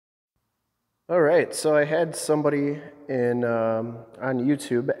All right, so I had somebody on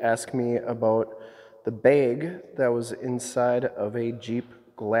YouTube ask me about the bag that was inside of a Jeep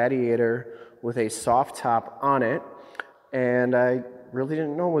Gladiator with a soft top on it, and I really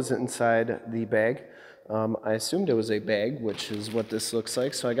didn't know what was inside the bag. I assumed it was a bag, which is what this looks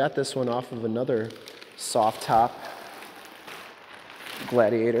like, so I got this one off of another soft top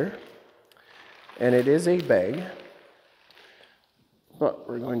Gladiator, and it is a bag. But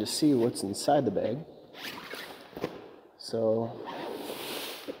we're going to see what's inside the bag. So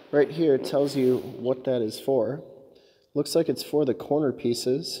right here it tells you what that is for. Looks like it's for the corner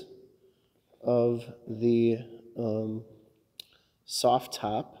pieces of the soft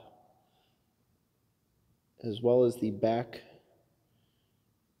top, as well as the back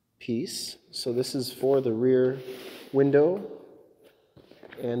piece. So this is for the rear window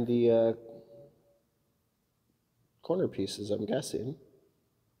and the corner pieces, I'm guessing.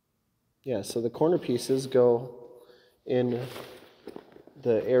 Yeah, so the corner pieces go in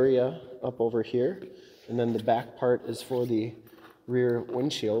the area up over here, and then the back part is for the rear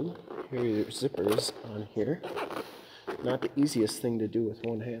windshield. Here are your zippers on here. Not the easiest thing to do with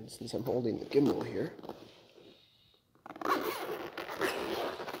one hand since I'm holding the gimbal here.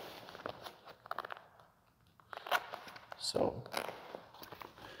 So,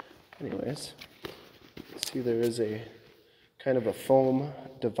 anyways, see there is a kind of a foam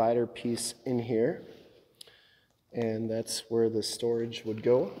divider piece in here, and that's where the storage would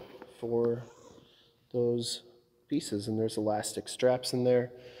go for those pieces, and there's elastic straps in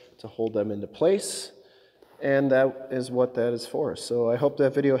there to hold them into place, and that is what that is for. So I hope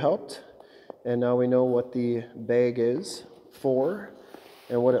that video helped, and now we know what the bag is for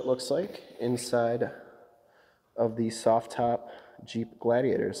and what it looks like inside of the soft top Jeep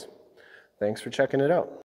Gladiators. Thanks for checking it out.